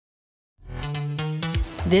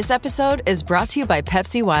This episode is brought to you by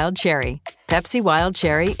Pepsi Wild Cherry. Pepsi Wild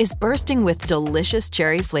Cherry is bursting with delicious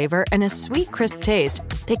cherry flavor and a sweet, crisp taste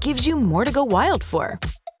that gives you more to go wild for.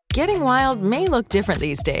 Getting wild may look different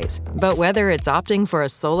these days, but whether it's opting for a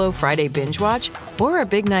solo Friday binge watch or a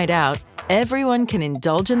big night out, everyone can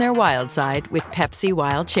indulge in their wild side with Pepsi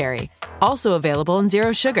Wild Cherry. Also available in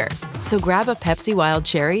Zero Sugar. So grab a Pepsi Wild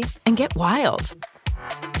Cherry and get wild.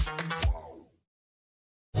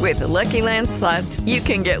 With the Lucky Land Slots, you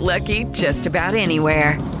can get lucky just about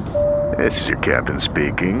anywhere. This is your captain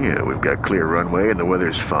speaking. We've got clear runway and the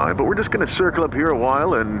weather's fine, but we're just going to circle up here a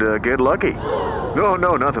while and get lucky.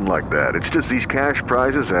 No, nothing like that. It's just these cash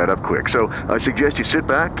prizes add up quick. So I suggest you sit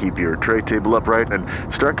back, keep your tray table upright, and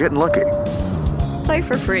start getting lucky. Play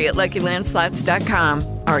for free at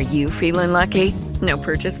LuckyLandSlots.com. Are you feeling lucky? No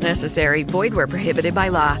purchase necessary. Void where prohibited by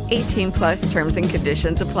law. 18 plus terms and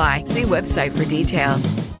conditions apply. See website for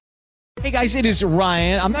details. Hey guys, it is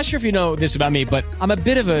Ryan. I'm not sure if you know this about me, but I'm a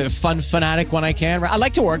bit of a fun fanatic when I can. I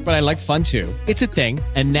like to work, but I like fun too. It's a thing.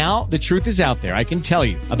 And now the truth is out there. I can tell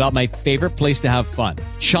you about my favorite place to have fun.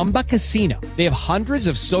 Chumba Casino. They have hundreds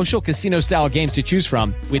of social casino style games to choose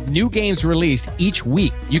from with new games released each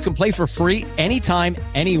week. You can play for free anytime,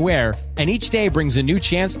 anywhere. And each day brings a new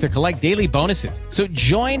chance to collect daily bonuses. So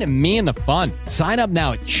join me in the fun. Sign up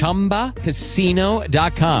now at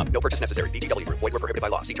ChumbaCasino.com. No purchase necessary. VGW. Void where prohibited by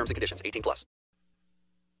law. See terms and conditions. 18 plus.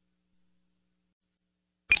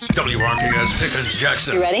 WRKS Pickens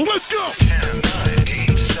Jackson. You ready? Let's go! 10, 9,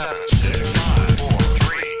 8, 7, 6, 5, 4,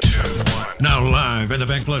 3, 2, 1. Now live in the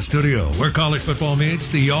Bank Plus studio, where college football meets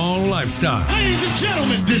the all lifestyle. Ladies and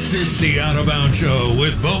gentlemen, This is the Out of Bounds Show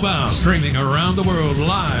with Bo Bounds, streaming around the world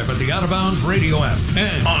live at the Out of Bounds radio app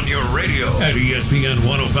and on your radio at ESPN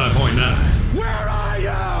 105.9. where are you?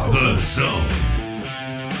 The Zone.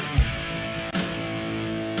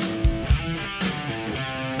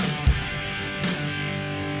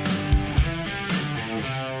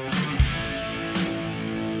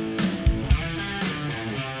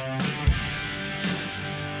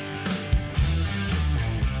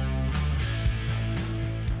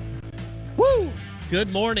 Woo! Good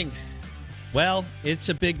morning. Well, it's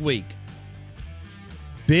a big week.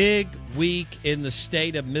 Big week in the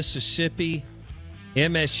state of Mississippi.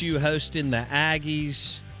 MSU hosting the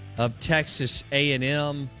Aggies of Texas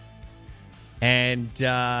A&M. And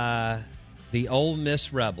the Ole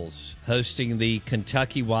Miss Rebels hosting the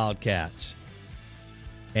Kentucky Wildcats.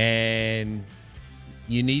 And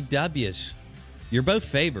you need W's. You're both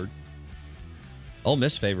favored. Ole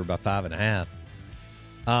Miss favored by 5.5.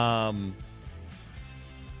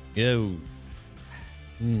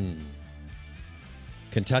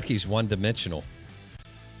 Kentucky's one-dimensional.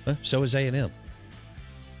 So is A&M.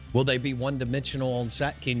 Will they be one-dimensional on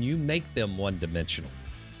Saturday? Can you make them one-dimensional?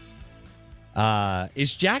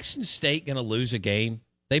 Is Jackson State going to lose a game?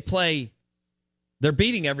 They're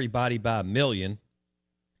beating everybody by 1 million.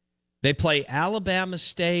 They play Alabama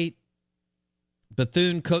State,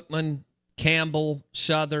 Bethune-Cookman, Campbell,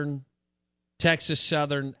 Southern, Texas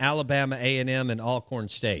Southern, Alabama A&M, and Alcorn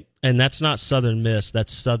State. And that's not Southern Miss.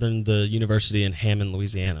 That's Southern, the university in Hammond,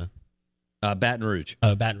 Louisiana. Baton Rouge.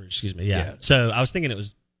 Baton Rouge, excuse me. Yeah. So I was thinking it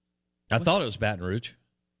was... I thought it was Baton Rouge.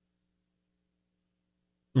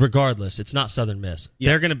 Regardless, it's not Southern Miss.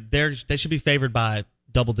 Yeah. They should be favored by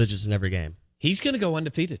double digits in every game. He's going to go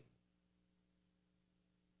undefeated.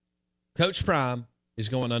 Coach Prime is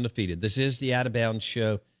going undefeated. This is the Out of Bounds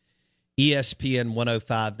Show. ESPN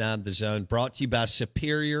 105.9 The Zone, brought to you by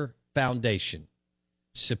Superior Foundation.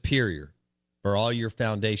 Superior. For all your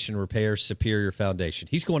foundation repairs, Superior Foundation.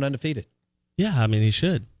 He's going undefeated. Yeah, I mean, he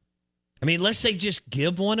should. I mean, unless they just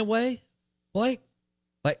give one away, like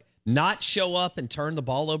not show up and turn the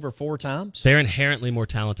ball over 4 times. They're inherently more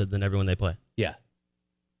talented than everyone they play. Yeah.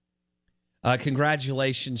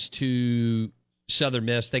 Congratulations to Southern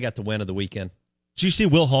Miss. They got the win of the weekend. Did you see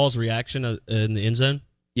Will Hall's reaction in the end zone?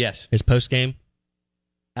 Yes. His post-game?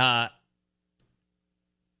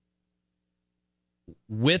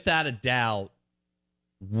 Without a doubt,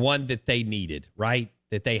 one that they needed, right?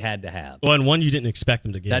 That they had to have. Well, and one you didn't expect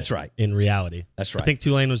them to get. That's right. In reality. That's right. I think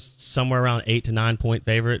Tulane was somewhere around 8 to 9 point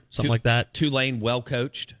favorite, something like that. Tulane, well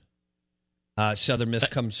coached. Southern Miss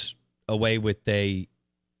comes away with a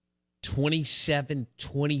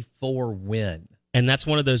 27-24 win. And that's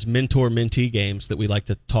one of those mentor-mentee games that we like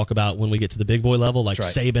to talk about when we get to the big boy level, like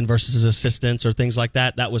Saban versus his assistants or things like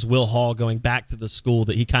that. That was Will Hall going back to the school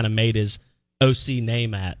that he kind of made his OC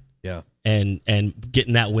name at. Yeah. And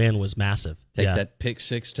getting that win was massive. Take that pick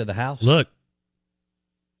 6 to the house. Look,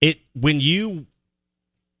 when you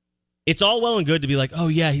it's all well and good to be like, oh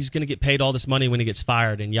yeah, he's going to get paid all this money when he gets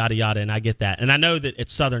fired and yada yada, and I get that, and I know that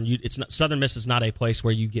it's Southern. Southern Miss is not a place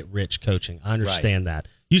where you get rich coaching. I understand that.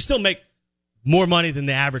 You still make more money than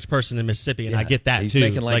the average person in Mississippi, and I get that he's too.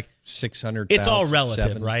 Making like 600,000. It's all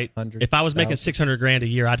relative, right? If I was making $600,000 a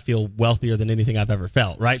year, I'd feel wealthier than anything I've ever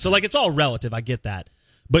felt, right? So like, it's all relative. I get that,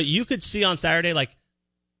 but you could see on Saturday, like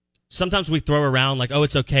sometimes we throw around like, oh,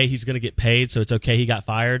 it's okay, he's going to get paid, so it's okay he got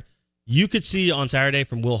fired. You could see on Saturday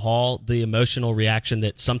from Will Hall the emotional reaction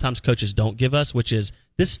that sometimes coaches don't give us, which is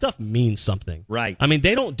this stuff means something. Right. I mean,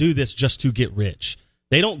 they don't do this just to get rich.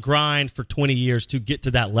 They don't grind for 20 years to get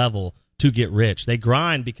to that level to get rich. They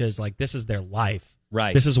grind because like this is their life.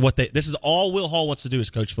 Right. This is all Will Hall wants to do is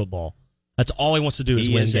coach football. That's all he wants to do is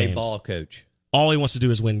win games. He is a ball coach. All he wants to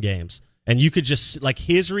do is win games. And you could just like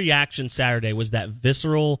his reaction Saturday was that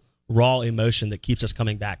visceral, raw emotion that keeps us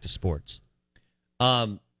coming back to sports.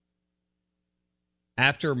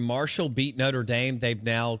 After Marshall beat Notre Dame, they've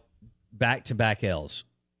now back-to-back L's.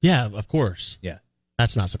 Yeah, of course. Yeah.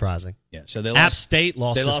 That's not surprising. Yeah, so they App State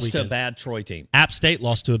lost They this lost weekend. to a bad Troy team. App State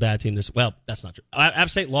lost to a bad team well, that's not true. App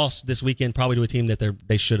State lost this weekend probably to a team that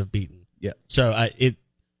they should have beaten. Yeah. So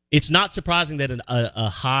it's not surprising that a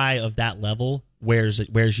high of that level wears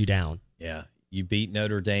you down. Yeah. You beat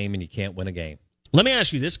Notre Dame and you can't win a game. Let me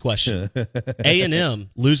ask you this question. A&M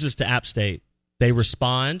loses to App State. They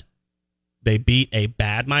respond. They beat a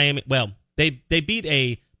bad Miami. Well, they beat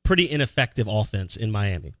a pretty ineffective offense in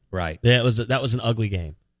Miami. Right. That was an ugly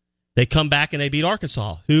game. They come back and they beat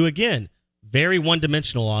Arkansas, who again very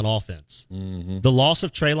one-dimensional on offense. Mm-hmm. The loss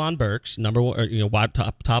of Treylon Burks, number one,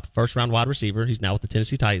 top first-round wide receiver. He's now with the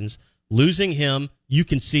Tennessee Titans. Losing him, you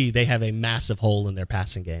can see they have a massive hole in their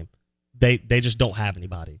passing game. They just don't have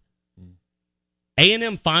anybody.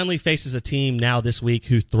 A&M finally faces a team now this week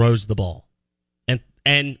who throws the ball.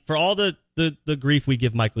 And for all the grief we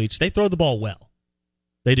give Mike Leach, they throw the ball well.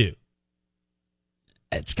 They do.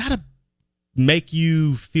 It's got to make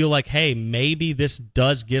you feel like, hey, maybe this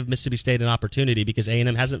does give Mississippi State an opportunity because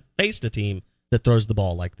A&M hasn't faced a team that throws the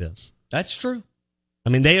ball like this. That's true. I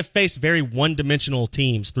mean, they have faced very one-dimensional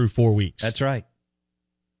teams through 4 weeks. That's right.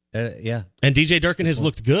 Yeah. And DJ Durkin has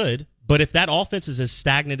looked good, but if that offense is as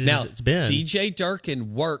stagnant as it's been. DJ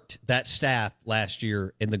Durkin worked that staff last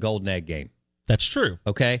year in the Golden Egg game. That's true.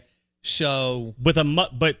 Okay. So. But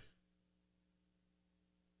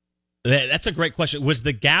that's a great question. Was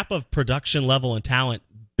the gap of production level and talent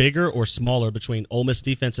bigger or smaller between Ole Miss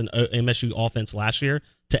defense and MSU offense last year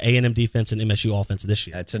to A&M defense and MSU offense this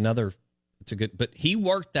year? It's a good, but he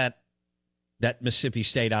worked that Mississippi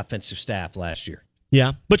State offensive staff last year.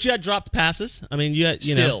 Yeah, but you had dropped passes. I mean,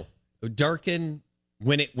 Durkin,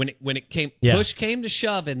 when it came, push came to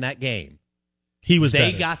shove in that game, he was.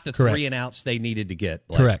 They better. got the Correct. 3 and outs they needed to get.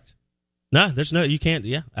 Blake. Correct. No, you can't.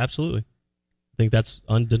 Yeah, absolutely. I think that's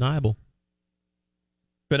undeniable.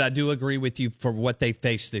 But I do agree with you for what they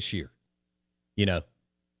faced this year. They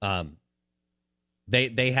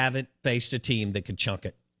haven't faced a team that could chunk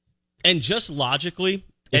it. And just logically,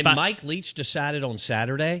 Mike Leach decided on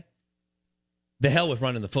Saturday, the hell with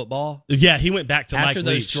running the football. Yeah, he went back to Mike Leach. After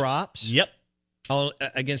those drops. Yep.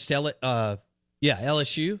 Against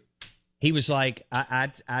LSU. He was like,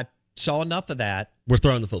 I saw enough of that. We're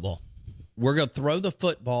throwing the football. We're going to throw the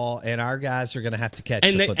football, and our guys are going to have to catch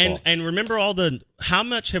the football. And remember how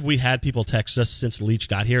much have we had people text us since Leach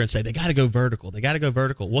got here and say, they got to go vertical. They got to go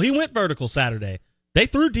vertical. Well, he went vertical Saturday. They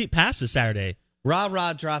threw deep passes Saturday.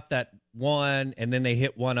 Ra dropped that one, and then they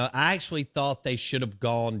hit one. I actually thought they should have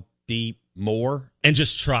gone deep more. And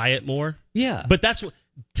just try it more? Yeah. But that's what,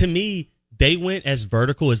 to me, they went as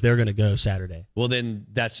vertical as they're going to go Saturday. Well, then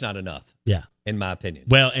that's not enough. Yeah. In my opinion.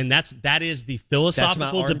 That is the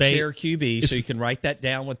philosophical debate. That's my armchair QB, so you can write that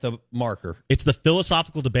down with the marker. It's the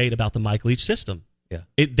philosophical debate about the Mike Leach system. Yeah.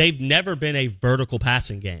 They've never been a vertical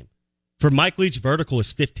passing game. For Mike Leach, vertical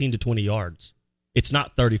is 15 to 20 yards. It's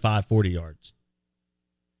not 35, 40 yards.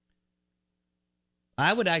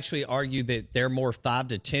 I would actually argue that they're more 5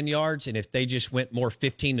 to 10 yards, and if they just went more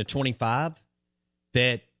 15 to 25,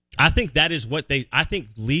 that... I think that is what I think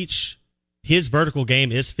Leach... His vertical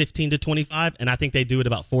game is 15 to 25, and I think they do it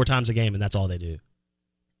about 4 times a game, and that's all they do.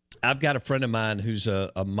 I've got a friend of mine who's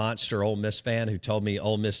a monster Ole Miss fan who told me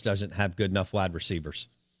Ole Miss doesn't have good enough wide receivers.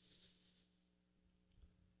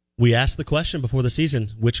 We asked the question before the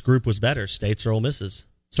season, which group was better, State's or Ole Miss's?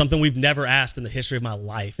 Something we've never asked in the history of my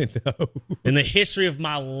life. No. In the history of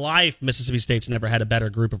my life, Mississippi State's never had a better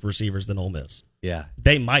group of receivers than Ole Miss. Yeah.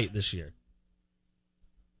 They might this year.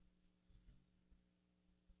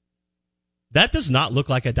 That does not look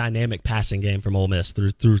like a dynamic passing game from Ole Miss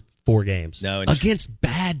through 4 games. No, against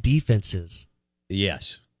bad defenses.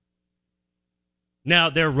 Yes.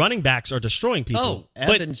 Now, their running backs are destroying people. Oh,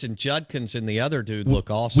 Evans and Judkins and the other dude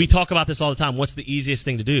look awesome. We talk about this all the time. What's the easiest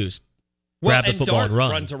thing to do? Grab the football and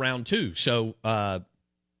run. Runs around too. So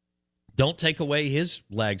don't take away his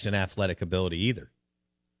legs and athletic ability either.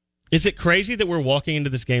 Is it crazy that we're walking into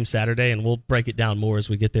this game Saturday, and we'll break it down more as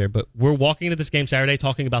we get there, but we're walking into this game Saturday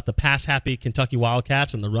talking about the pass-happy Kentucky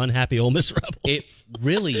Wildcats and the run-happy Ole Miss Rebels? It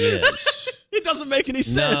really is. It doesn't make any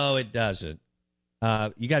sense. No, it doesn't.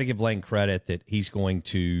 You got to give Lane credit that he's going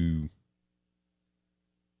to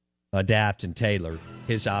adapt and tailor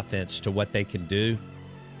his offense to what they can do.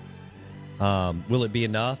 Will it be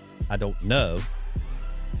enough? I don't know.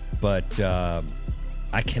 But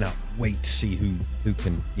I cannot wait to see who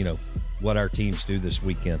can, what our teams do this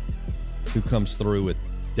weekend. Who comes through with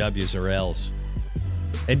W's or L's.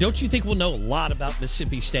 And don't you think we'll know a lot about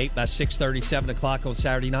Mississippi State by 6:30, 7 o'clock on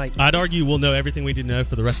Saturday night? I'd argue we'll know everything we need to know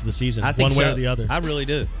for the rest of the season, I think one way so. or the other. I really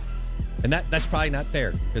do. And that's probably not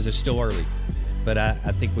fair because it's still early. But I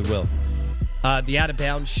think we will. The Out of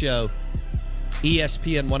Bounds Show,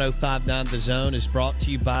 ESPN 105.9 The Zone, is brought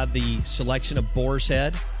to you by the selection of Boar's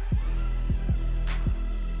Head.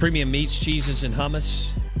 Premium meats, cheeses, and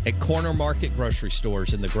hummus at corner market grocery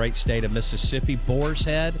stores in the great state of Mississippi. Boar's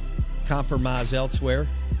Head, compromise elsewhere.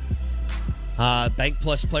 Bank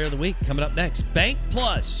Plus Player of the Week coming up next. Bank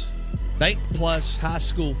Plus High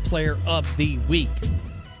School Player of the Week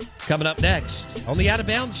coming up next on the Out of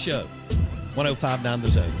Bounds Show, 105.9 The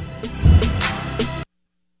Zone.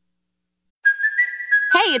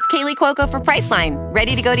 Hey, it's Kaylee Cuoco for Priceline.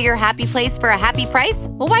 Ready to go to your happy place for a happy price?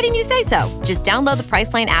 Well, why didn't you say so? Just download the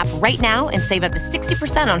Priceline app right now and save up to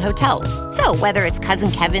 60% on hotels. So whether it's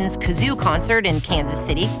Cousin Kevin's Kazoo Concert in Kansas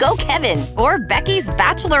City, go Kevin, or Becky's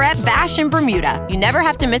Bachelorette Bash in Bermuda, you never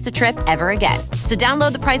have to miss a trip ever again. So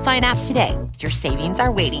download the Priceline app today. Your savings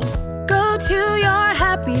are waiting. Go to your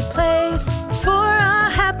happy place for a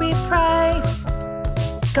happy price.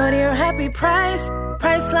 Go to your happy price,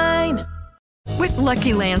 Priceline. With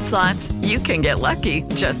Lucky Land Slots, you can get lucky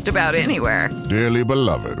just about anywhere. Dearly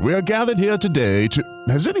beloved, we are gathered here today to...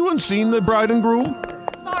 Has anyone seen the bride and groom?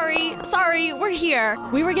 Sorry, we're here.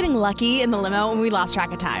 We were getting lucky in the limo and we lost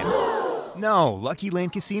track of time. No, Lucky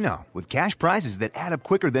Land Casino, with cash prizes that add up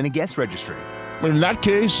quicker than a guest registry. In that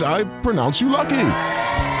case, I pronounce you lucky.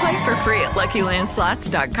 Play for free at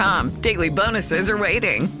LuckyLandSlots.com. Daily bonuses are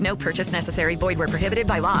waiting. No purchase necessary. Void where prohibited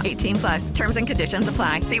by law. 18+. Terms and conditions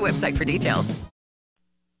apply. See website for details.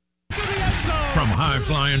 From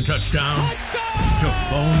high-flying touchdowns to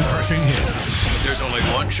bone-crushing hits, there's only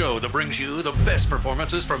one show that brings you the best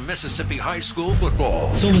performances from Mississippi high school football.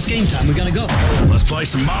 It's almost game time. We gotta go. Let's play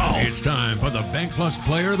some ball. It's time for the Bank Plus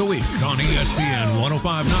Player of the Week on ESPN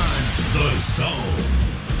 105.9 The Zone.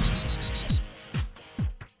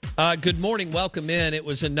 Good morning. Welcome in. It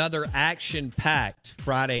was another action-packed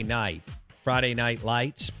Friday night. Friday Night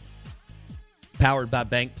Lights, powered by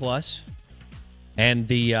Bank Plus. And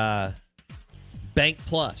the Bank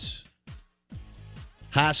Plus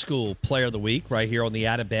High School Player of the Week right here on the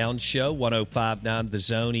Out of Bounds Show, 105.9 The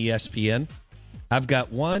Zone, ESPN. I've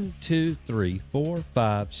got 1, 2, 3, 4,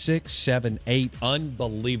 5, 6, 7, 8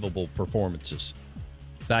 unbelievable performances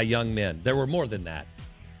by young men. There were more than that.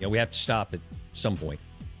 We have to stop at some point.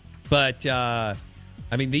 But,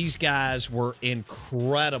 these guys were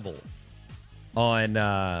incredible on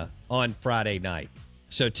Friday night.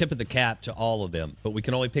 So tip of the cap to all of them, but we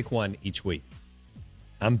can only pick one each week.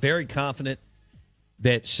 I'm very confident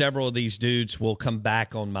that several of these dudes will come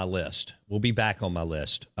back on my list. Will be back on my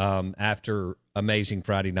list after amazing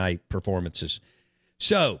Friday night performances.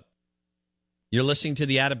 So you're listening to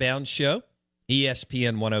the Out of Bounds Show,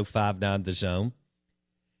 ESPN 105.9 The Zone.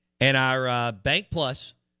 And our Bank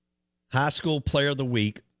Plus High School Player of the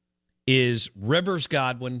Week is Rivers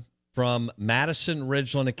Godwin from Madison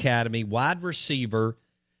Ridgeland Academy, wide receiver,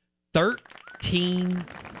 13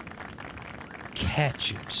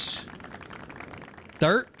 catches.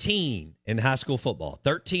 13 in high school football.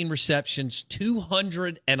 13 receptions,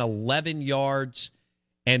 211 yards,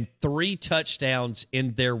 and 3 touchdowns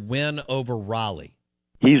in their win over Raleigh.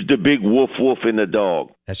 He's the big wolf in the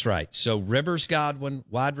dog. That's right. So Rivers Godwin,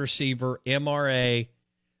 wide receiver, MRA.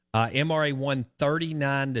 MRA won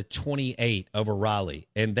 39-28 over Raleigh,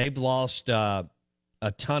 and they've lost a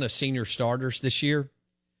ton of senior starters this year.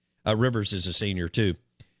 Rivers is a senior too,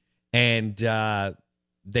 and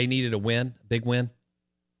they needed a win, big win,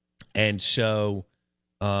 and so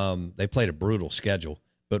they played a brutal schedule.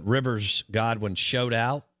 But Rivers Godwin showed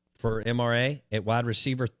out for MRA at wide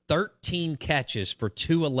receiver, 13 catches for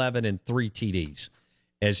 211 and 3 TDs.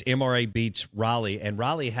 As MRA beats Raleigh, and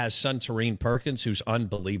Raleigh has Suntarine Perkins, who's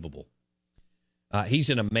unbelievable. He's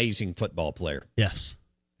an amazing football player. Yes.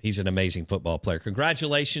 He's an amazing football player.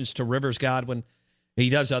 Congratulations to Rivers Godwin. He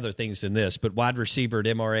does other things than this, but wide receiver at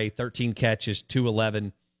MRA, 13 catches,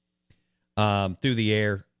 211 through the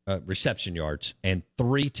air, reception yards, and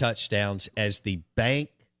 3 touchdowns as the Bank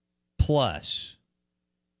Plus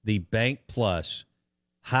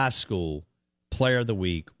high school player of the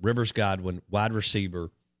week. Rivers Godwin, wide receiver,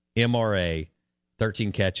 MRA,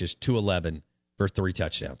 13 catches, 211 for 3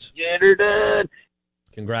 touchdowns. Get her done.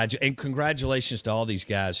 Congratulations to all these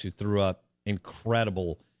guys who threw up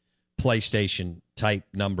incredible PlayStation-type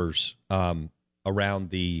numbers around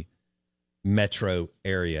the metro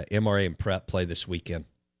area. MRA and Prep play this weekend,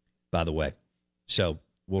 by the way. So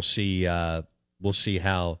we'll see how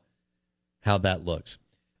that looks.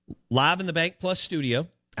 Live in the Bank Plus studio,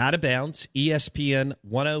 Out of Bounds, ESPN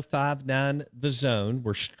 105.9 The Zone.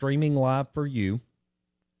 We're streaming live for you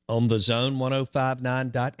on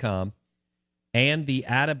thezone1059.com and the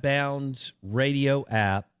Out of Bounds radio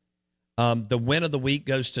app. The win of the week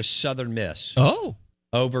goes to Southern Miss.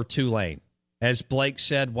 Over Tulane. As Blake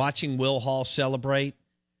said, watching Will Hall celebrate,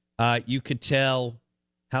 you could tell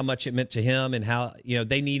how much it meant to him and how,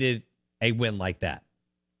 they needed a win like that.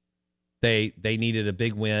 They needed a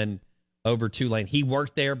big win over Tulane. He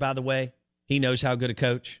worked there, by the way. He knows how good a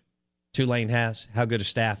coach Tulane has, how good a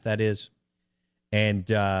staff that is. And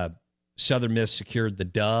Southern Miss secured the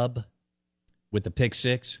dub with the pick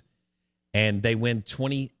 6, and they win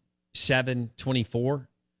 27-24.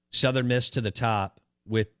 Southern Miss to the top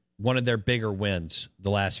with one of their bigger wins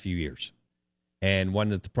the last few years, and one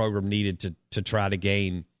that the program needed to try to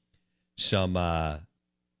gain some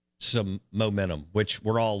momentum, which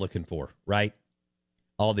we're all looking for, right?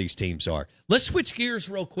 All these teams are. Let's switch gears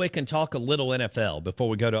real quick and talk a little NFL before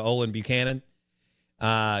we go to Olin Buchanan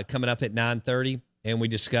coming up at 9:30, and we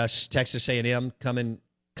discuss Texas A&M coming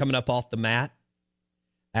up off the mat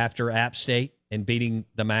after App State and beating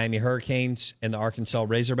the Miami Hurricanes and the Arkansas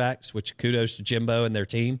Razorbacks, which kudos to Jimbo and their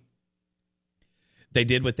team. They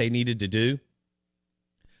did what they needed to do.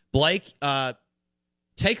 Blake,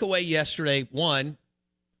 takeaway yesterday, one,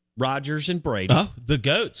 Rodgers and Brady. Oh, the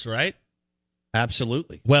GOATs, right?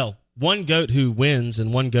 Absolutely. Well, one GOAT who wins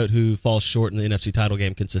and one GOAT who falls short in the NFC title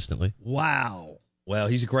game consistently. Wow. Well,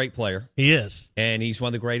 he's a great player. He is. And he's one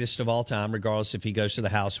of the greatest of all time, regardless if he goes to the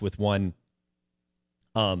house with one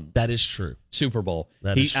that is true. Super Bowl.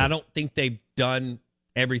 That is true. I don't think they've done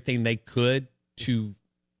everything they could to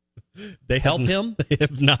help him. They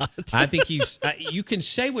have not. I think he's you can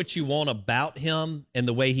say what you want about him and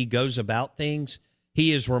the way he goes about things.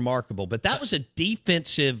 He is remarkable. But that was a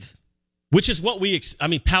defensive... Which is what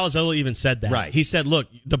Palazzolo even said that. Right. He said, look,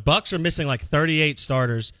 the Bucs are missing like 38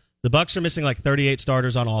 starters. The Bucs are missing like 38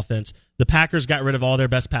 starters on offense. The Packers got rid of all their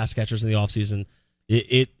best pass catchers in the offseason.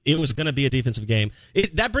 It was going to be a defensive game.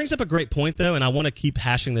 That brings up a great point, though, and I want to keep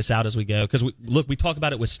hashing this out as we go. Because, we talk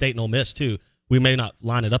about it with State and Ole Miss, too. We may not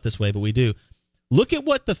line it up this way, but we do. Look at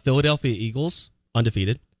what the Philadelphia Eagles,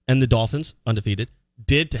 undefeated, and the Dolphins, undefeated,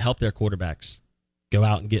 did to help their quarterbacks go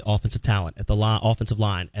out and get offensive talent at the offensive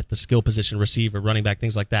line, at the skill position, receiver, running back,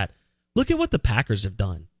 things like that. Look at what the Packers have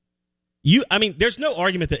done. There's no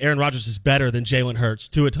argument that Aaron Rodgers is better than Jalen Hurts,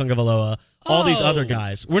 Tua Tagovailoa, all these other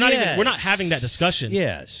guys. We're not having that discussion.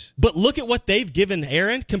 Yes. But look at what they've given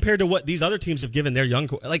Aaron compared to what these other teams have given their young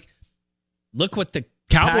look what the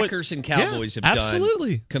Packers and Cowboys have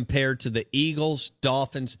absolutely done compared to the Eagles,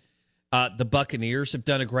 Dolphins. The Buccaneers have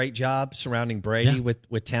done a great job surrounding Brady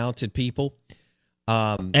with talented people.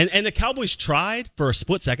 And the Cowboys tried for a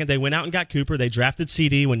split second. They went out and got Cooper. They drafted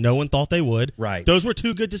CD when no one thought they would. Right. Those were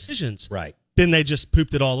 2 good decisions. Right. Then they just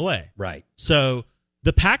pooped it all away. Right. So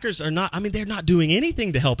the Packers are not, they're not doing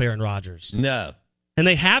anything to help Aaron Rodgers. No. And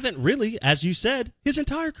they haven't really, as you said, his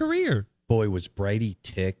entire career. Boy, was Brady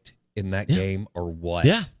ticked in that game or what?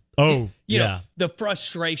 Yeah. Oh, you know, the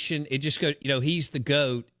frustration, it just goes, he's the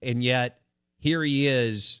GOAT, and yet here he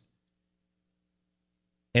is.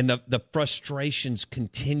 And the frustrations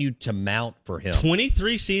continued to mount for him.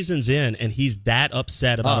 23 seasons in, and he's that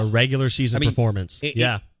upset about a regular season performance.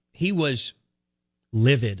 He was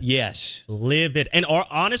livid. Yes. Livid. And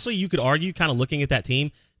honestly, you could argue, kind of looking at that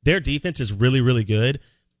team, their defense is really, really good.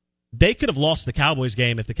 They could have lost the Cowboys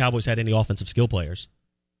game if the Cowboys had any offensive skill players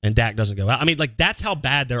and Dak doesn't go out. That's how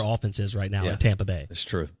bad their offense is right now in Tampa Bay. That's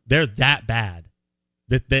true. They're that bad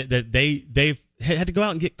that they've had to go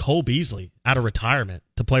out and get Cole Beasley out of retirement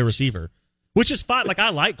to play receiver, which is fine. I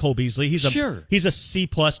like Cole Beasley. He's a C+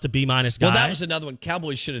 to B- guy. Well, that was another one.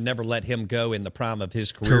 Cowboys should have never let him go in the prime of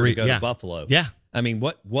his career to go to Buffalo. Yeah.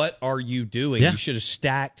 What are you doing? Yeah. You should have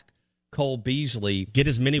stacked Cole Beasley. Get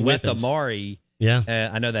as many with weapons. Amari Yeah.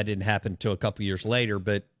 I know that didn't happen until a couple years later,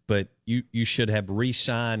 but you should have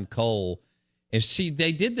re-signed Cole. And see,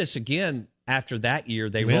 they did this again after that year.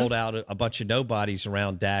 They rolled out a bunch of nobodies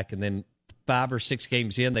around Dak, and then 5 or 6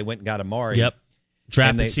 games in, they went and got Amari. Yep.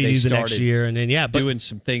 Drafted CeeDee the next year, and then doing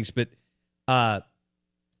some things. But I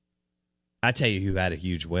tell you who had a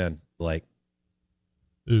huge win, Blake.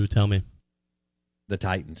 Ooh, tell me. The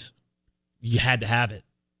Titans. You had to have it.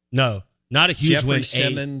 No, not a huge Jeffrey win.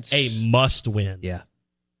 Simmons. A must win. Yeah.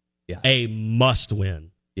 A must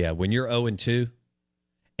win. Yeah, when you're 0-2.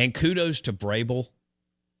 And kudos to Vrabel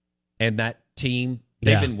and that team.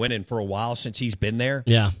 They've been winning for a while since he's been there.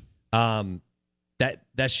 Yeah.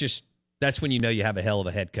 That's when you know you have a hell of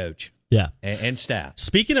a head coach. Yeah. And staff.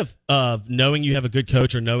 Speaking of knowing you have a good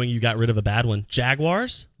coach or knowing you got rid of a bad one,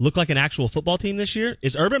 Jaguars look like an actual football team this year.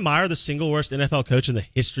 Is Urban Meyer the single worst NFL coach in the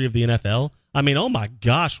history of the NFL? I mean, oh my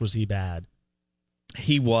gosh, was he bad?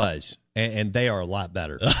 He was. And they are a lot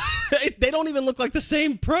better. They don't even look like the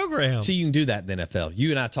same program. So you can do that in the NFL.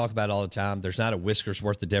 You and I talk about it all the time. There's not a whisker's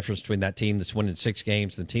worth of difference between that team that's winning 6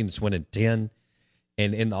 games and the team that's winning 10.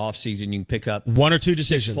 And in the offseason, you can pick up 1 or 2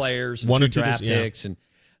 decisions. 6 players, one or 2 two draft picks.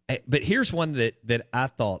 But here's one that I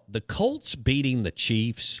thought. The Colts beating the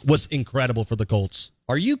Chiefs was incredible for the Colts.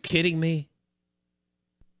 Are you kidding me?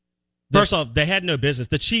 First off, they had no business.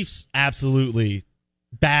 The Chiefs absolutely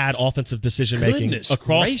bad offensive decision making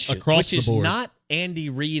across the board. Which is not Andy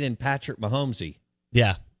Reid and Patrick Mahomesy.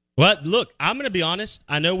 Yeah. Well, look, I'm going to be honest.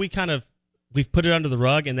 I know we've put it under the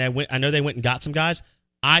rug, and I know they went and got some guys.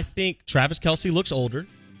 I think Travis Kelce looks older.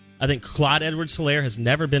 I think Clyde Edwards-Helaire has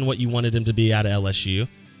never been what you wanted him to be out of LSU.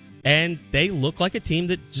 And they look like a team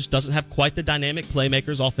that just doesn't have quite the dynamic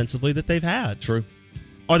playmakers offensively that they've had. True.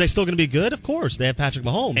 Are they still going to be good? Of course. They have Patrick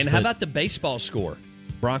Mahomes. And how about the baseball score?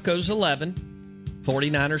 Broncos 11,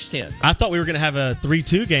 49ers 10. I thought we were going to have a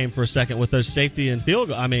 3-2 game for a second with those safety and field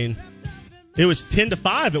goal. I mean, it was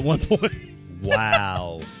 10-5 at one point.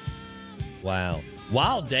 Wow.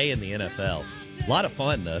 Wild day in the NFL. A lot of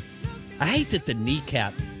fun, though. I hate that the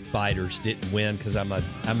kneecap fighters didn't win because I'm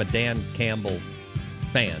a Dan Campbell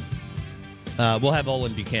fan. We'll have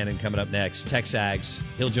Olin Buchanan coming up next. Texags.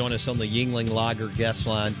 He'll join us on the Yingling Lager guest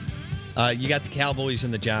line. You got the Cowboys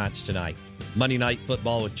and the Giants tonight. Monday Night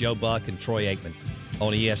Football with Joe Buck and Troy Aikman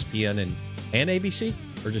on ESPN and ABC,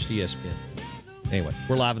 or just ESPN? Anyway,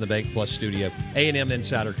 we're live in the Bank Plus studio. A&M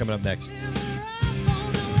Insider coming up next.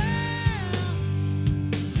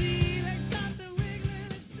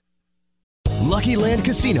 Lucky Land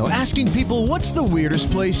Casino, asking people, what's the weirdest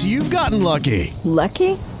place you've gotten lucky?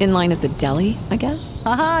 Lucky? In line at the deli, I guess?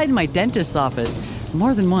 Aha, in my dentist's office.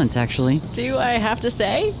 More than once, actually. Do I have to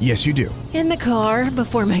say? Yes, you do. In the car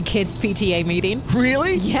before my kids' PTA meeting.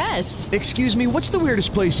 Really? Yes. Excuse me, what's the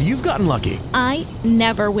weirdest place you've gotten lucky? I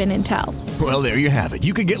never win and tell. Well, there you have it.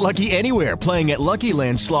 You can get lucky anywhere, playing at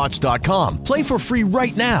LuckyLandSlots.com. Play for free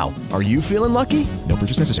right now. Are you feeling lucky? No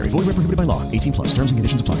purchase necessary. Void where prohibited by law. 18+. Terms and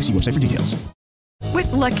conditions apply. See website for details.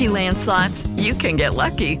 With Lucky Land Slots, you can get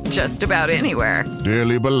lucky just about anywhere.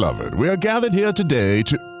 Dearly beloved, we are gathered here today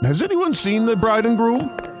to... Has anyone seen the bride and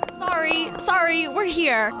groom? Sorry, we're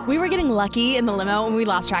here. We were getting lucky in the limo and we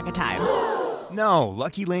lost track of time. No,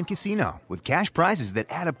 Lucky Land Casino, with cash prizes that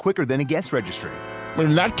add up quicker than a guest registry.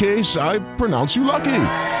 In that case, I pronounce you lucky.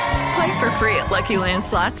 Play for free at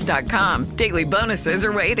LuckyLandSlots.com. Daily bonuses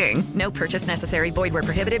are waiting. No purchase necessary. Void where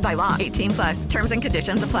prohibited by law. 18+. Terms and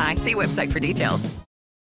conditions apply. See website for details.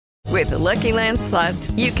 With the Lucky Land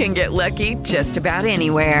Slots, you can get lucky just about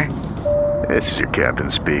anywhere. This is your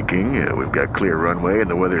captain speaking. We've got clear runway and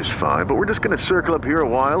the weather's fine, but we're just going to circle up here a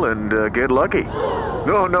while and get lucky.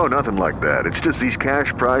 No, nothing like that. It's just these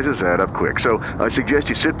cash prizes add up quick. So I suggest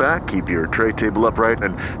you sit back, keep your tray table upright,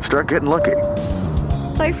 and start getting lucky.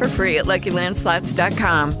 Play for free at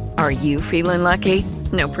LuckyLandSlots.com. Are you feeling lucky?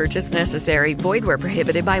 No purchase necessary. Void where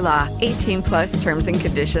prohibited by law. 18+ terms and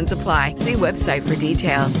conditions apply. See website for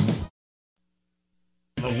details.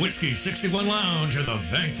 The Whiskey 61 Lounge in the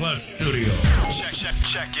Bank Plus studio.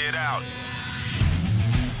 Check it out.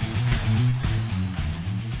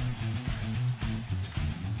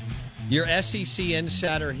 Your SEC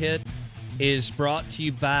Insider Hit is brought to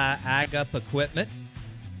you by Ag Up Equipment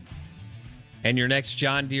and your next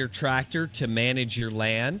John Deere tractor to manage your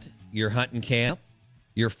land, your hunting camp,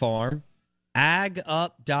 your farm.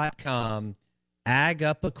 AgUp.com. Ag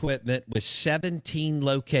Up Equipment with 17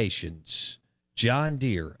 locations. John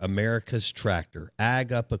Deere, America's tractor.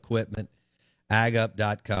 Ag Up Equipment,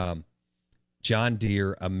 AgUp.com. John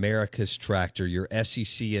Deere, America's tractor. Your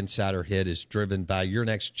SEC Insider Hit is driven by your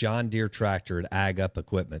next John Deere tractor at Ag Up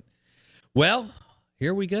Equipment. Well,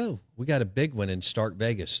 here we go. We got a big one in Stark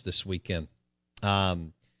Vegas this weekend.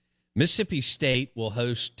 Mississippi State will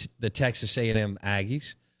host the Texas A&M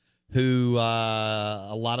Aggies, who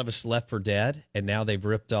a lot of us left for dead, and now they've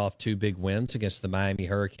ripped off 2 big wins against the Miami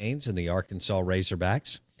Hurricanes and the Arkansas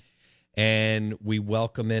Razorbacks. And we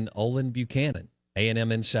welcome in Olin Buchanan,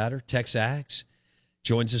 A&M insider, Tex Ags,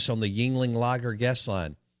 joins us on the Yingling Lager guest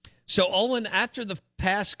line. So, Olin, after the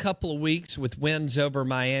past couple of weeks with wins over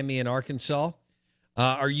Miami and Arkansas,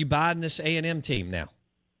 are you buying this A&M team now?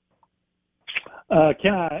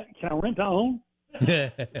 Can I rent to own?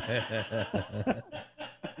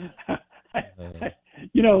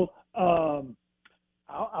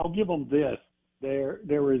 I'll give them this. They're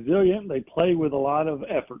resilient. They play with a lot of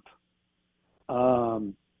effort.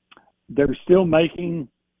 They're still making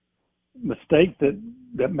mistakes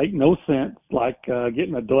that make no sense, like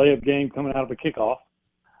getting a delay of game coming out of a kickoff,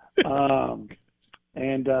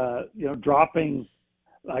 and dropping.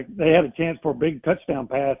 Like they had a chance for a big touchdown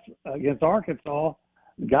pass against Arkansas.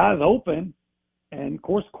 The guy's open, and of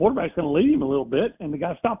course the quarterback's going to lead him a little bit, and the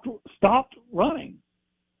guy stopped running.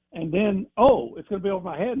 And then, it's going to be over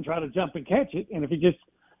my head and try to jump and catch it. And if he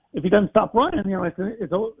doesn't stop running, it's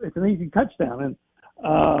an easy touchdown.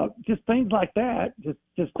 And just things like that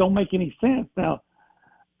just don't make any sense. Now,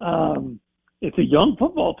 it's a young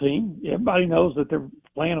football team. Everybody knows that they're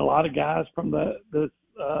playing a lot of guys from the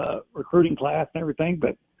recruiting class and everything.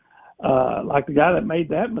 But like the guy that made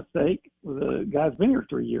that mistake, the guy's been here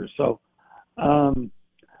 3 years. So,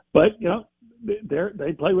 but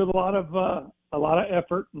they play with a lot of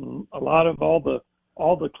effort and a lot of all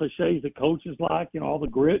the cliches that coaches like, all the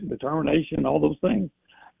grit and determination and all those things.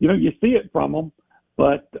 You see it from them,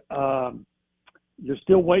 but you're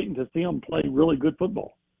still waiting to see them play really good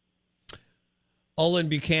football. Olin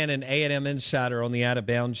Buchanan, A&M insider on the Out of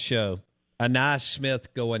Bounds show. Ainias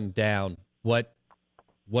Smith going down. What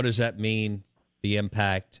does that mean, the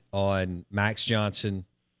impact on Max Johnson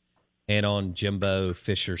and on Jimbo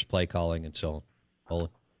Fisher's play calling and so on? Olin?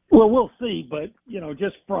 Well, we'll see, but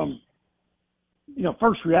just from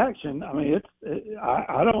first reaction, I mean,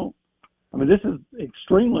 this is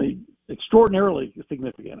extraordinarily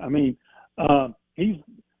significant. I mean, the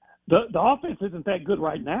offense isn't that good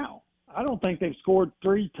right now. I don't think they've scored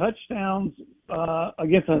 3 touchdowns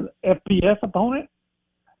against an FBS opponent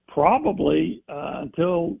probably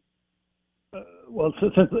until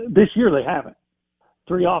since this year they haven't.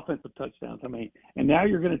 3 offensive touchdowns. I mean, and now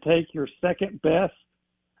you're going to take your second best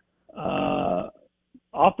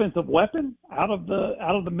offensive weapon out of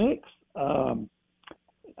the mix.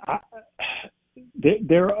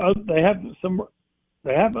 They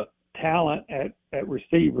have a talent at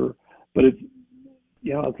receiver, but it's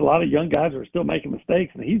a lot of young guys are still making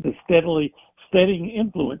mistakes, and he's a steadying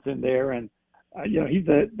influence in there, and he's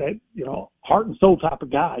that heart and soul type of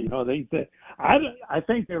guy. I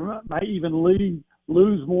think they might even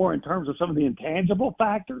lose more in terms of some of the intangible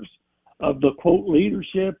factors of the quote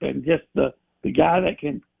leadership and just the guy that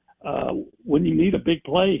can when you need a big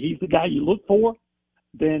play, he's the guy you look for,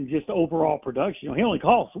 than just overall production. He only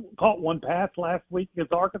caught 1 pass last week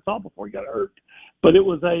against Arkansas before he got hurt, but it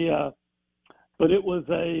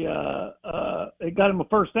got him a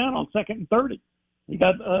first down on 2nd and 30. He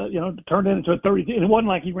got turned it into a 32. And it wasn't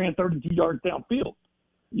like he ran 32 yards downfield.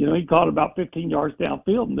 He caught about 15 yards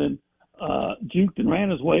downfield and then juked and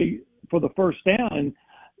ran his way for the first down. And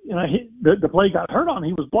the play got hurt on.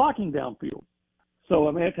 He was blocking downfield. So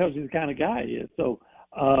I mean that tells you the kind of guy he is. So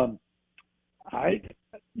I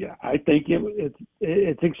think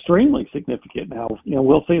it's extremely significant. Now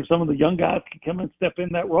we'll see if some of the young guys can come and step in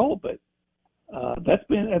that role, but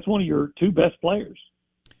that's one of your 2 best players.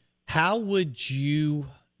 How would you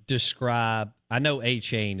describe? I know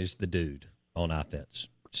A-Chain is the dude on offense,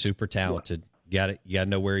 super talented. You got to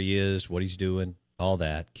know where he is, what he's doing, all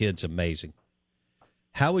that. Kid's amazing.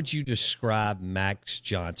 How would you describe Max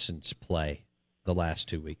Johnson's play the last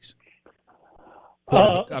 2 weeks?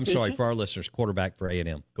 I'm sorry, for our listeners, quarterback for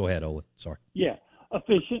A&M. Go ahead, Olin. Sorry. Yeah,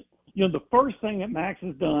 efficient. The first thing that Max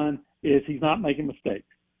has done is he's not making mistakes.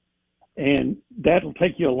 And that'll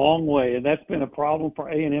take you a long way. And that's been a problem for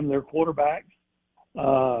A&M, their quarterbacks.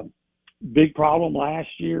 Big problem last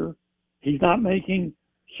year. He's not putting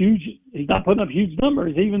up huge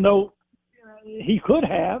numbers, even though he could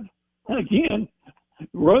have. And again,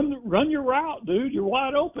 run your route, dude. You're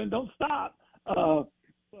wide open. Don't stop. But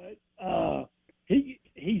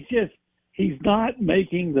he's not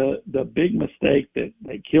making the big mistake that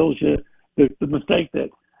kills you. The mistake that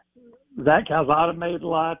Zach Calzada made a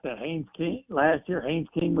lot, that Haynes King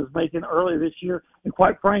was making earlier this year, and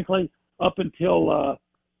quite frankly, up until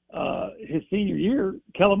his senior year,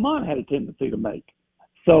 Kellen Mond had a tendency to make.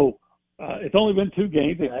 So it's only been 2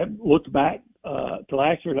 games. I haven't looked back to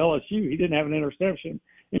last year at LSU. He didn't have an interception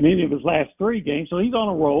in any of his last 3 games, so he's on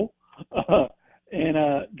a roll.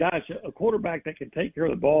 Gosh, a quarterback that can take care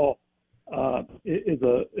of the ball is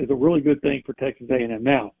a really good thing for Texas A&M.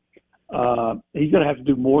 Now, he's going to have to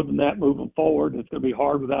do more than that moving forward. It's going to be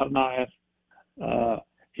hard without Ainias.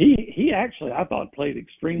 He actually, I thought, played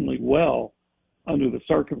extremely well under the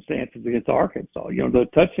circumstances against Arkansas. The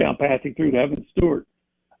touchdown pass he threw to Evan Stewart,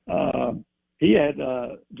 he had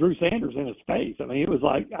Drew Sanders in his face. I mean, it was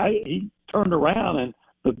like he turned around and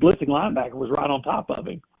the blitzing linebacker was right on top of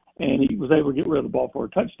him, and he was able to get rid of the ball for a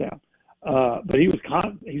touchdown. But he's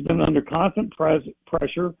been under constant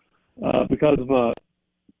pressure because of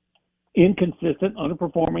inconsistent,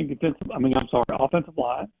 underperforming offensive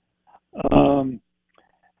line.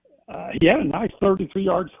 He had a nice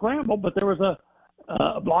 33-yard scramble, but there was a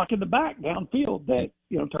block in the back downfield that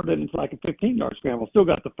turned it into like a 15-yard scramble. Still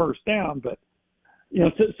got the first down, but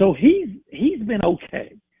so he's been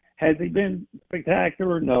okay. Has he been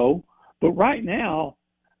spectacular? No, but right now,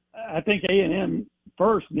 I think A&M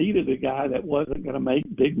first needed a guy that wasn't going to make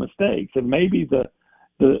big mistakes, and maybe the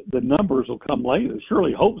numbers will come later.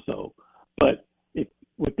 Surely hope so. But if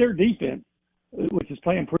with their defense, which is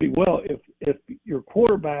playing pretty well, if your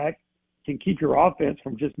quarterback can keep your offense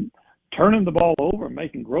from just turning the ball over and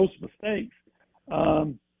making gross mistakes,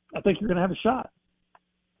 I think you're going to have a shot.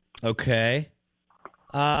 Okay.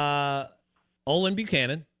 Olin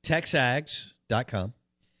Buchanan, TexAgs.com.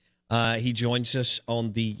 He joins us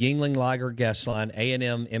on the Yingling Liger guest line,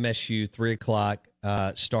 A&M MSU, 3 o'clock,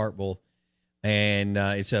 Starkville. And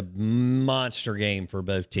it's a monster game for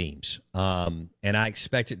both teams. And I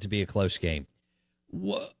expect it to be a close game.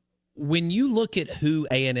 When you look at who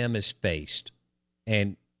A&M has faced,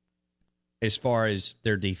 and as far as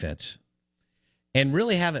their defense, and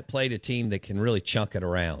really haven't played a team that can really chunk it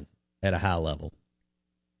around at a high level.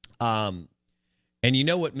 And you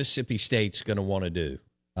know what Mississippi State's going to want to do,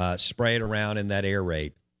 spray it around in that air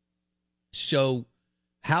raid. So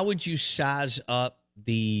how would you size up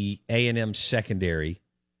the A&M secondary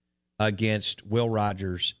against Will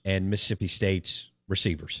Rogers and Mississippi State's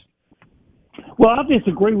receivers? Well, I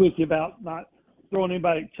disagree with you about not throwing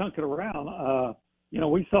anybody chunking around.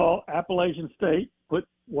 We saw Appalachian State put,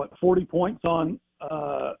 40 points on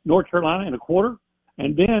North Carolina in a quarter.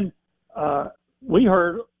 And then we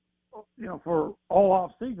heard, for all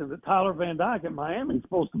off season that Tyler Van Dyke at Miami is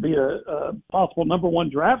supposed to be a possible number 1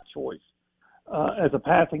 draft choice as a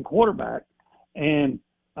passing quarterback. And,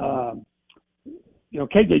 KJ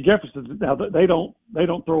Jefferson, now they don't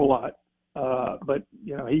throw a lot, but,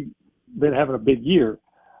 he's been having a big year.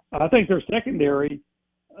 I think their secondary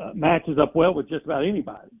matches up well with just about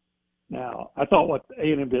anybody. Now, I thought what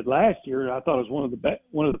A&M did last year, I thought it was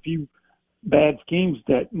one of the few bad schemes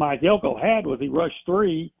that Mike Elko had, was he rushed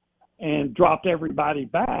 3 and dropped everybody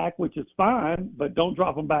back, which is fine, but don't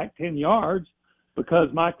drop them back 10 yards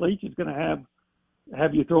because Mike Leach is going to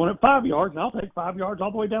have you throwing it 5 yards, and I'll take 5 yards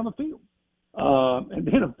all the way down the field. And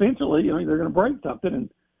then eventually, they're going to break something. And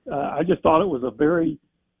I just thought it was a very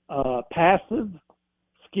passive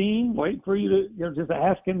scheme, waiting for you to, just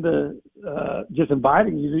asking just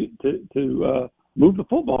inviting you to move the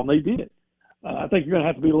football, and they did. I think you're going to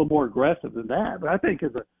have to be a little more aggressive than that. But I think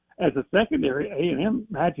as a secondary, A&M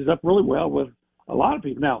matches up really well with a lot of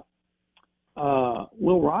people. Now,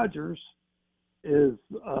 Will Rogers is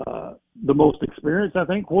the most experienced, I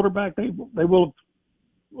think, quarterback. They will.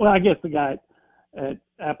 Well, I guess the guy at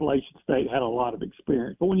Appalachian State had a lot of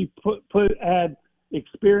experience. But when you add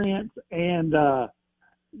experience and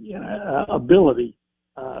ability,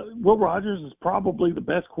 Will Rogers is probably the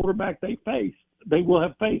best quarterback they will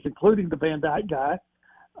have faced, including the Van Dyke guy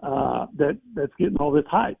that's getting all this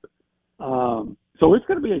hype. So it's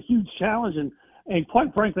going to be a huge challenge, and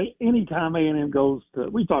quite frankly, anytime A&M goes to,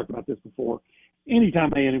 we talked about this before,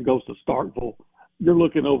 anytime A&M goes to Starkville, you're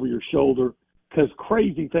looking over your shoulder because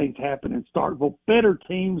crazy things happen in Starkville. Better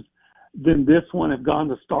teams than this one have gone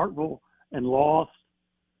to Starkville and lost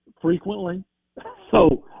frequently.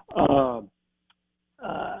 So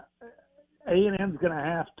A&M's going to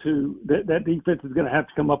have to, that defense is going to have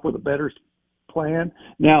to come up with a better plan.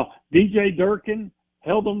 Now, DJ Durkin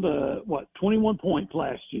held them to, 21 points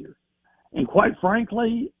last year. And quite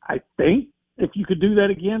frankly, I think if you could do that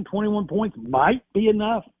again, 21 points might be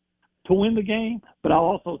enough to win the game. But I'll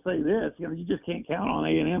also say this, you just can't count on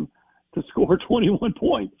A&M to score 21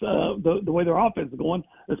 points the way their offense is going,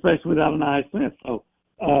 especially without an Ainias Smith. So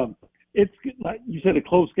it's, like you said, a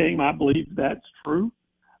close game. I believe that's true.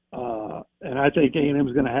 And I think A&M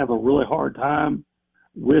is going to have a really hard time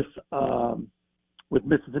with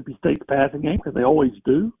Mississippi State's passing game because they always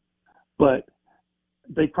do. But,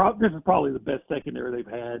 this is probably the best secondary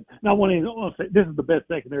they've had. Now, I want to say this is the best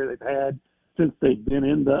secondary they've had since they've been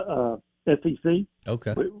in the SEC.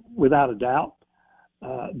 Okay. Without a doubt.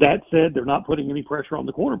 That said, they're not putting any pressure on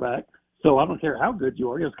the quarterback, so I don't care how good you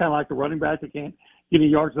are. It's kind of like the running back that can't get any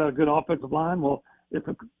yards without a good offensive line. Well, if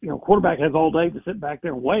a quarterback has all day to sit back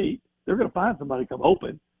there and wait, they're going to find somebody come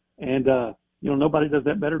open. And, nobody does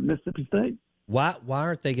that better than Mississippi State. Why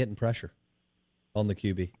aren't they getting pressure on the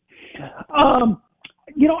QB?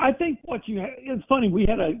 I think it's funny. We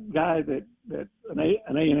had a guy that an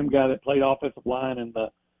A&M guy that played offensive line in the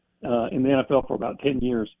NFL for about 10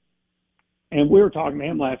 years. And we were talking to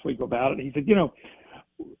him last week about it. He said,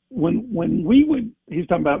 when we would, he was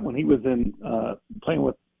talking about when he was in playing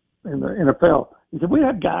in the NFL. He said we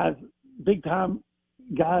had guys, big time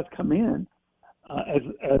guys, come in as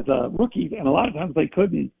rookies, and a lot of times they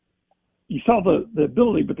couldn't. You saw the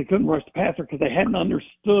ability, but they couldn't rush the passer because they hadn't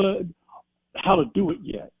understood how to do it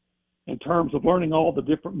yet, in terms of learning all the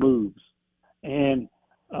different moves. And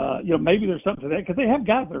maybe there's something to that because they have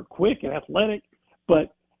guys that are quick and athletic,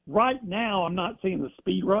 but right now I'm not seeing the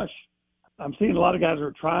speed rush. I'm seeing a lot of guys that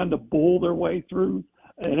are trying to bull their way through,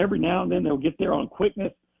 and every now and then they'll get there on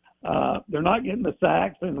quickness. They're not getting the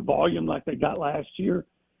sacks and the volume like they got last year.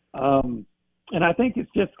 And I think it's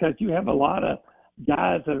just because you have a lot of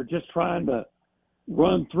guys that are just trying to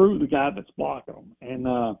run through the guy that's blocking them. And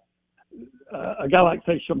a guy like,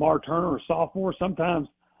 say, Shamar Turner, a sophomore, sometimes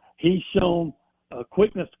he's shown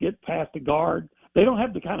quickness to get past the guard. They don't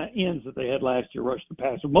have the kind of ends that they had last year, rush the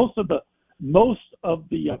passer. Most of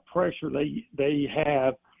the pressure they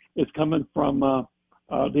have is coming from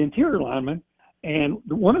the interior linemen. And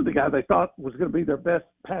one of the guys they thought was going to be their best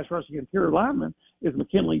pass rushing interior lineman is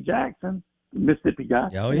McKinley Jackson, the Mississippi guy.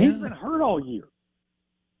 Oh, yeah. He's been hurt all year.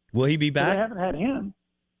 Will he be back? So they haven't had him.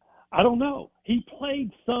 I don't know. He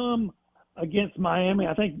played some against Miami,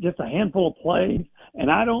 I think just a handful of plays, and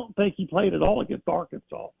I don't think he played at all against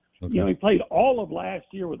Arkansas. Okay. He played all of last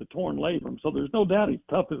year with a torn labrum, so there's no doubt he's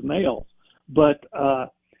tough as nails. But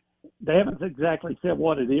they haven't exactly said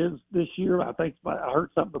what it is this year. I think I heard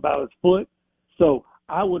something about his foot. So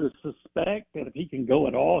I would suspect that if he can go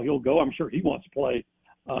at all, he'll go. I'm sure he wants to play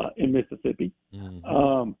in Mississippi.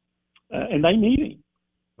 Mm-hmm. And they need him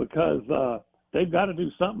because they've got to do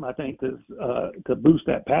something, I think, to boost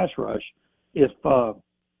that pass rush. If I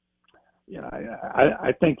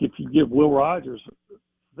think if you give Will Rogers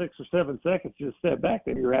 6 or 7 seconds to step back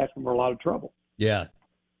there, you're asking for a lot of trouble. Yeah.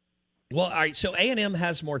 Well, all right, so A&M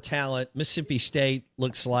has more talent. Mississippi State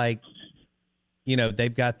looks like,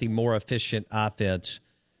 they've got the more efficient offense.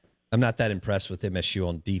 I'm not that impressed with MSU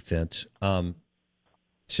on defense.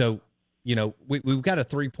 So, we've got a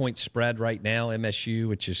 3-point spread right now, MSU,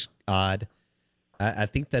 which is odd. I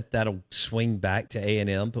think that'll swing back to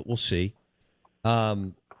A&M, but we'll see.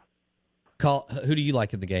 Who do you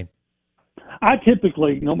like in the game? I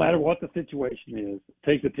typically, no matter what the situation is,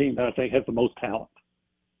 take the team that I think has the most talent.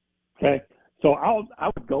 Okay, so I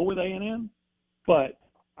would go with A&M, but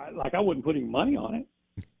I wouldn't put any money on it.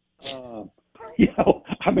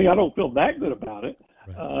 I don't feel that good about it.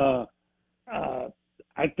 Right.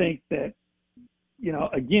 I think that,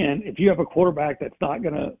 again, if you have a quarterback that's not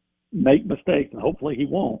going to make mistakes, and hopefully he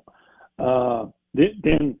won't,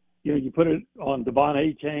 then you put it on Devon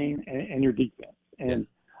Achane and your defense. And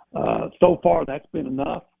so far that's been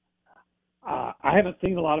enough. I haven't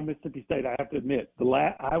seen a lot of Mississippi State, I have to admit.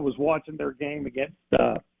 I was watching their game against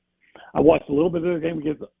I watched a little bit of their game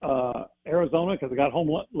against Arizona because I got home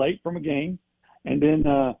late from a game. And then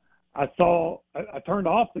I turned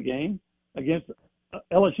off the game against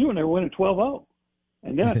LSU, and they were winning 12-0.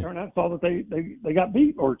 And then I turned out and saw that they got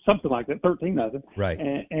beat or something like that, 13-0. Right.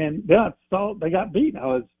 And then I saw they got beat. And I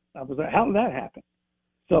was like, how did that happen?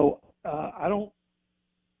 So I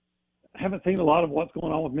haven't seen a lot of what's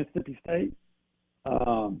going on with Mississippi State.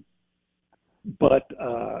 But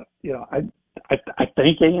I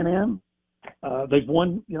think A&M, they've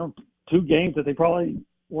won, 2 games that they probably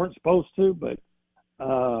weren't supposed to, but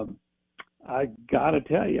I got to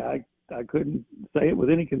tell you, I couldn't say it with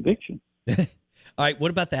any conviction. All right,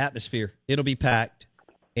 what about the atmosphere? It'll be packed,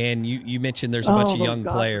 and you mentioned there's a bunch of young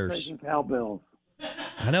players. Cowbells.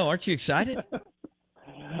 I know, aren't you excited?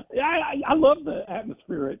 Yeah, I love the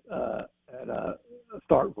atmosphere at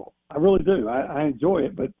Starkville. I really do. I enjoy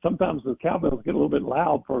it, but sometimes the cowbells get a little bit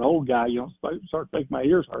loud for an old guy. Start to make my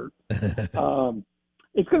ears hurt.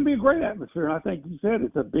 It's going to be a great atmosphere, and I think you said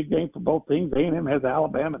it's a big game for both teams. A&M has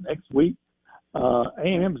Alabama next week.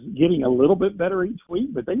 A&M's getting a little bit better each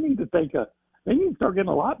week, but they need to start getting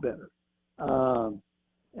a lot better.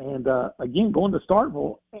 And again, going to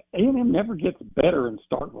Starkville, A&M never gets better in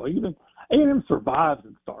Starkville. Even A&M survives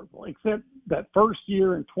in Starkville, except that first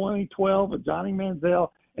year in 2012 with Johnny Manziel,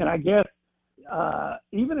 and I guess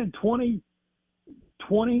even in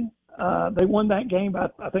 2020 they won that game by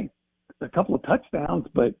I think a couple of touchdowns.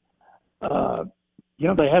 But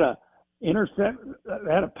they had a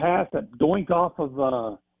pass that doinked off of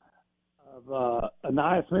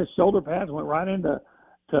Anaya Smith's shoulder pads, went right into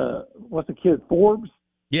what's the kid, Forbes.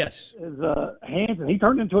 Yes. His hands, and he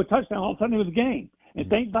turned into a touchdown. All of a sudden, it was a game. And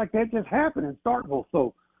things like that just happen in Starkville.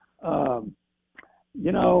 So, I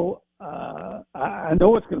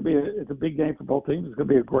know it's going to be it's a big game for both teams. It's going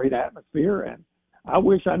to be a great atmosphere, and I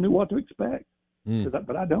wish I knew what to expect,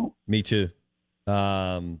 but I don't. Me too.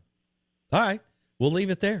 All right, we'll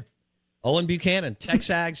leave it there. Olin Buchanan,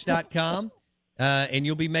 TexAgs.com, and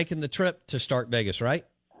you'll be making the trip to Stark Vegas, right?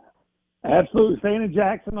 Absolutely. Staying in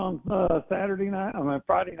Jackson on Friday night,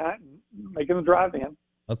 and making the drive in.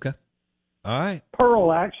 Okay. All right.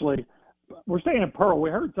 Pearl, actually. We're staying in Pearl.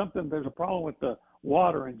 We heard there's a problem with the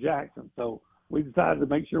water in Jackson, so we decided to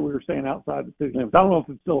make sure we were staying outside the city limits. I don't know if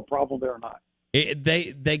it's still a problem there or not.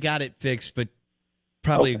 They got it fixed, but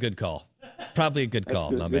probably a good call. Probably a good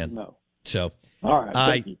call, my man. So, all right.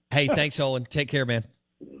 Thank you. Hey, thanks, Olin. Take care, man.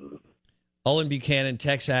 Olin Buchanan,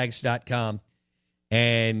 TexAgs.com.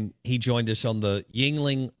 And he joined us on the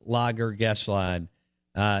Yuengling Lager guest line,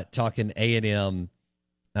 talking A&M,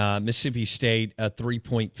 Mississippi State, a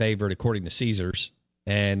 3-point favorite according to Caesars,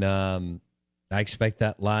 and I expect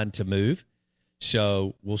that line to move.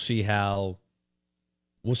 So we'll see how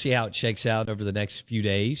it shakes out over the next few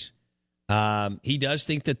days. He does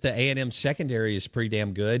think that the A&M secondary is pretty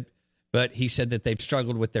damn good, but he said that they've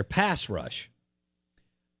struggled with their pass rush.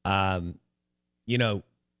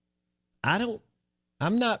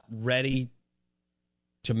 I'm not ready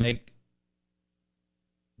to make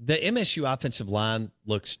the MSU offensive line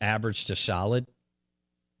looks average to solid.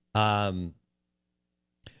 They'll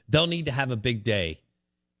need to have a big day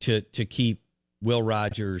to keep Will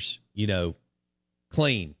Rogers,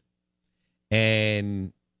 clean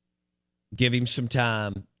and give him some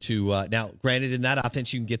time to. Now, granted, in that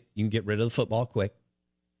offense, you can get rid of the football quick,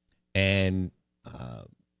 and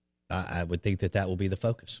I would think that will be the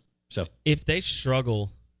focus. So if they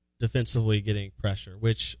struggle defensively getting pressure,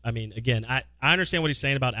 which, I mean, again, I understand what he's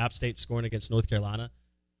saying about App State scoring against North Carolina.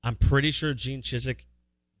 I'm pretty sure Gene Chizik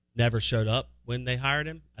never showed up when they hired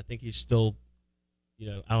him. I think he's still,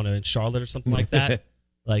 I don't know, in Charlotte or something like that.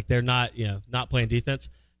 Like they're not, not playing defense.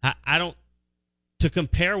 I don't, to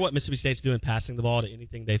compare what Mississippi State's doing passing the ball to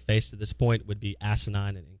anything they faced at this point would be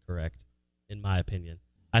asinine and incorrect, in my opinion.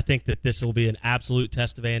 I think that this will be an absolute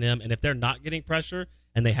test of A&M, and if they're not getting pressure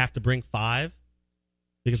and they have to bring 5,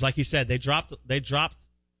 because like you said, they dropped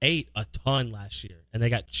 8 a ton last year, and they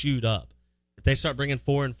got chewed up. If they start bringing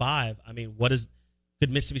 4 and 5, I mean,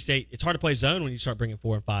 could Mississippi State? It's hard to play zone when you start bringing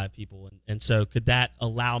 4 and 5 people, and so could that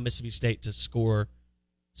allow Mississippi State to score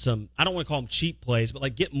some? I don't want to call them cheap plays, but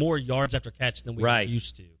like get more yards after catch than we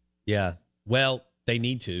used to. Yeah, well, they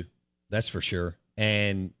need to. That's for sure.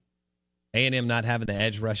 And A&M not having the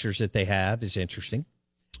edge rushers that they have is interesting.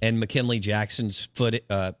 And McKinley Jackson's foot,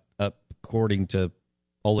 according to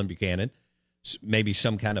Olin Buchanan, maybe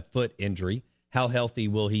some kind of foot injury. How healthy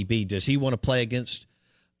will he be? Does he want to play against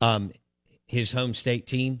his home state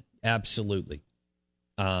team? Absolutely.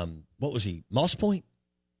 What was he? Moss Point?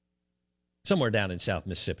 Somewhere down in South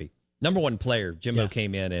Mississippi. Number 1 player, Jimbo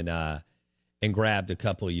came in and grabbed a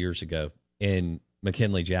couple of years ago in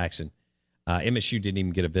McKinley Jackson. MSU didn't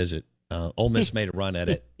even get a visit. Ole Miss made a run at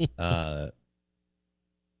it.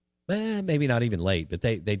 Maybe not even late, but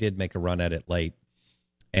they did make a run at it late.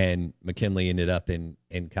 And McKinley ended up in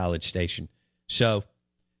College Station. So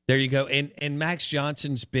there you go. And Max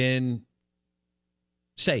Johnson's been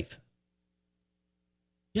safe.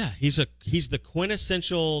 Yeah, he's the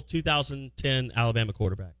quintessential 2010 Alabama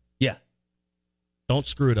quarterback. Yeah. Don't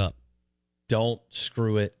screw it up. Don't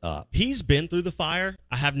screw it up. He's been through the fire.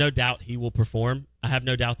 I have no doubt he will perform. I have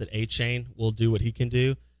no doubt that A-Chain will do what he can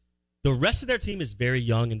do. The rest of their team is very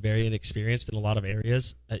young and very inexperienced in a lot of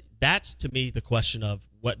areas. That's, to me, the question of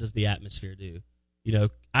what does the atmosphere do?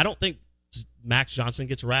 I don't think Max Johnson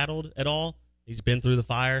gets rattled at all. He's been through the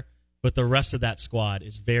fire. But the rest of that squad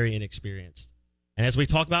is very inexperienced. And as we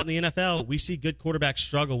talk about in the NFL, we see good quarterbacks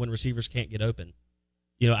struggle when receivers can't get open.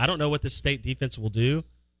 I don't know what the state defense will do,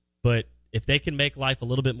 but if they can make life a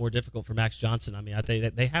little bit more difficult for Max Johnson, I mean, I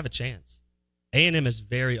think they have a chance. A&M is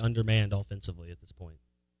very undermanned offensively at this point.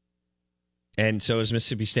 And so is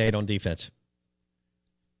Mississippi State on defense.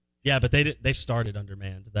 Yeah, but they started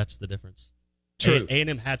undermanned. That's the difference. True.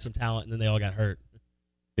 A&M had some talent, and then they all got hurt.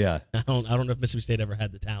 Yeah. I don't know if Mississippi State ever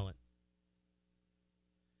had the talent.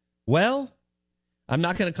 Well, I'm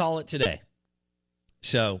not going to call it today.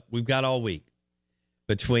 So we've got all week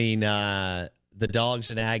between the Dogs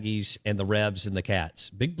and Aggies and the Rebs and the Cats.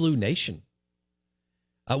 Big Blue Nation.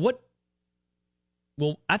 Well,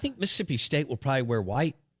 I think Mississippi State will probably wear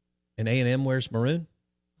white and A&M wears maroon.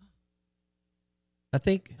 I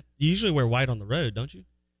think. You usually wear white on the road, don't you?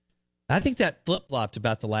 I think that flip-flopped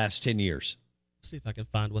about the last 10 years. Let's see if I can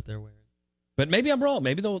find what they're wearing. But maybe I'm wrong.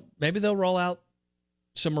 Maybe they'll roll out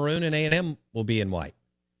some maroon and A&M will be in white.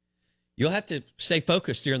 You'll have to stay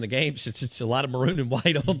focused during the game since it's a lot of maroon and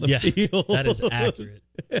white on the field. That is accurate.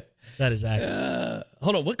 That is accurate.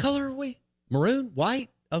 Hold on. What color are we? Maroon? White?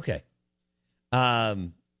 Okay.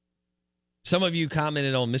 Some of you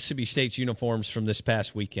commented on Mississippi State's uniforms from this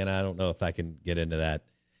past weekend. I don't know if I can get into that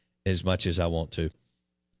as much as I want to.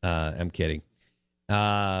 I'm kidding.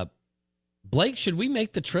 Blake, should we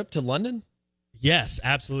make the trip to London? Yes,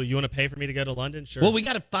 absolutely. You want to pay for me to go to London? Sure. Well, we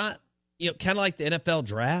got to find, kind of like the NFL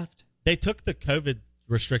draft. They took the COVID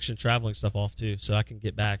restriction traveling stuff off too, so I can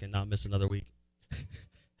get back and not miss another week.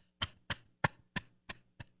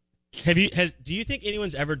 Do you think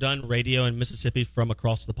anyone's ever done radio in Mississippi from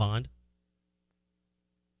across the pond?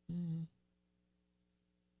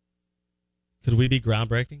 Could we be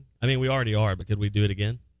groundbreaking? I mean, we already are, but could we do it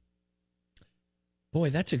again? Boy,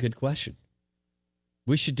 that's a good question.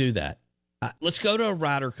 We should do that. Let's go to a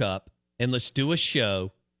Ryder Cup and let's do a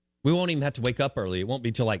show. We won't even have to wake up early. It won't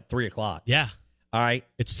be till like 3 o'clock. Yeah. All right.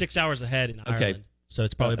 It's 6 hours ahead in Ireland, so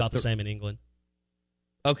it's probably about the same in England.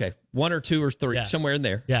 Okay. 1 or 2 or 3, somewhere in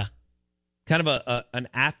there. Yeah. Kind of an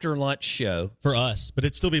after lunch show. For us, but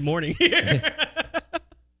it'd still be morning here.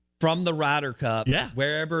 From the Ryder Cup, yeah,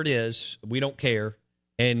 wherever it is, we don't care,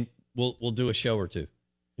 and we'll do a show or two.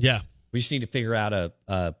 Yeah. We just need to figure out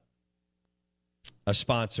a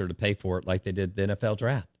sponsor to pay for it like they did the NFL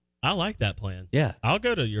draft. I like that plan. Yeah. I'll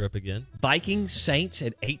go to Europe again. Vikings, Saints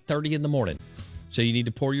at 8:30 in the morning. So you need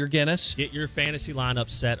to pour your Guinness. Get your fantasy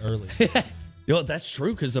lineup set early. That's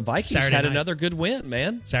true because the Vikings Saturday had night. Another good win,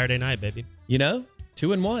 man. Saturday night, baby. 2-1.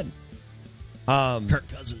 Kirk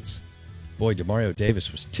Cousins. Boy, DeMario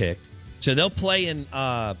Davis was ticked. So they'll play in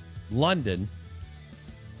London.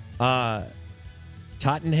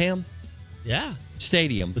 Tottenham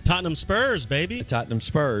Stadium. The Tottenham Spurs, baby. The Tottenham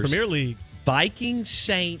Spurs. Premier League. Vikings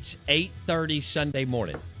Saints 8:30 Sunday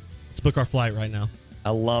morning. Let's book our flight right now. I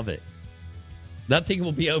love it. That thing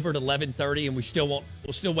will be over at 11:30, and we'll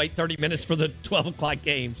still wait 30 minutes for the 12 o'clock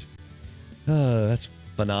games. That's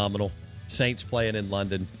phenomenal. Saints playing in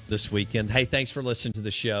London this weekend. Hey, thanks for listening to the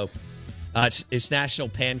show. It's National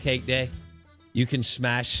Pancake Day. You can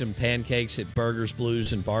smash some pancakes at Burgers,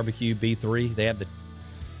 Blues, and Barbecue B3. They have the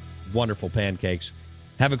wonderful pancakes.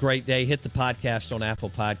 Have a great day. Hit the podcast on Apple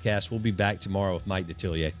Podcasts. We'll be back tomorrow with Mike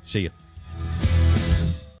Detillier. See you.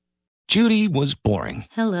 Judy was boring.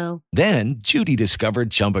 Hello. Then Judy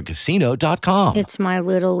discovered ChumbaCasino.com. It's my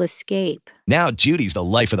little escape. Now Judy's the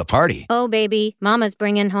life of the party. Oh, baby, mama's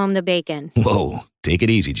bringing home the bacon. Whoa, take it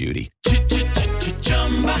easy, Judy.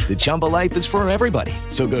 The Chumba life is for everybody.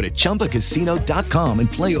 So go to ChumbaCasino.com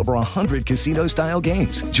and play over 100 casino-style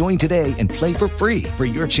games. Join today and play for free for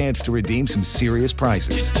your chance to redeem some serious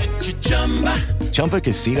prizes.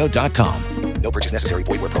 ChumbaCasino.com. No purchase necessary.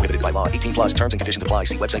 Void where prohibited by law. 18+ terms and conditions apply.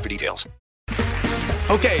 See website for details.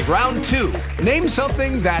 Okay, round 2. Name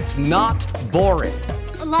something that's not boring.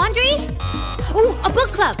 A laundry? Ooh, a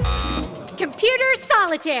book club. Computer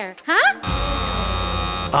solitaire, huh?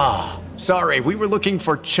 Ah, sorry. We were looking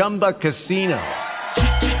for Chumba Casino.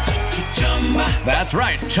 That's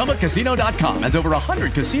right. ChumbaCasino.com has over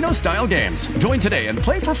 100 casino-style games. Join today and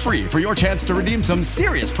play for free for your chance to redeem some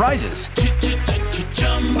serious prizes.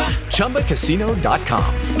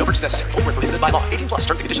 ChumbaCasino.com. No purchase necessary. Void where prohibited by law. 18+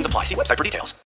 terms and conditions apply. See website for details.